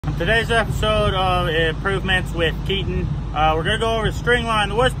Today's episode of improvements with Keaton. We're gonna go over the string line.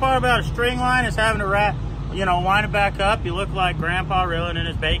 The worst part about a string line is having to wind it back up. You look like Grandpa reeling in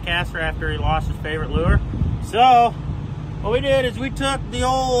his bait caster after he lost his favorite lure. So what we did is we took the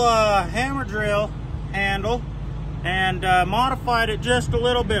old hammer drill handle and modified it just a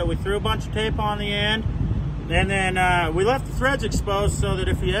little bit. We threw a bunch of tape on the end, and then we left the threads exposed so that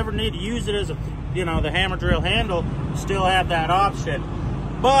if you ever need to use it as a, the hammer drill handle, you still have that option.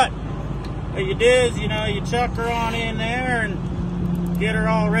 But what you do is, you chuck her on in there and get her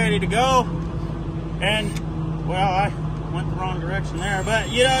all ready to go. And, well, I went the wrong direction there,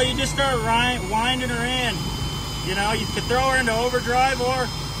 but, you just start winding her in. You could throw her into overdrive or,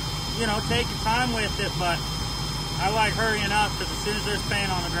 take your time with it, but I like hurrying up because as soon as there's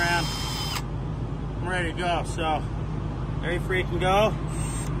paint on the ground, I'm ready to go. So, there you freaking go.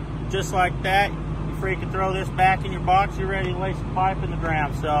 Just like that. Freaking throw this back in your box, you're ready to lay some pipe in the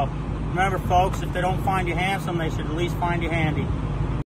ground. So remember folks, if they don't find you handsome, they should at least find you handy.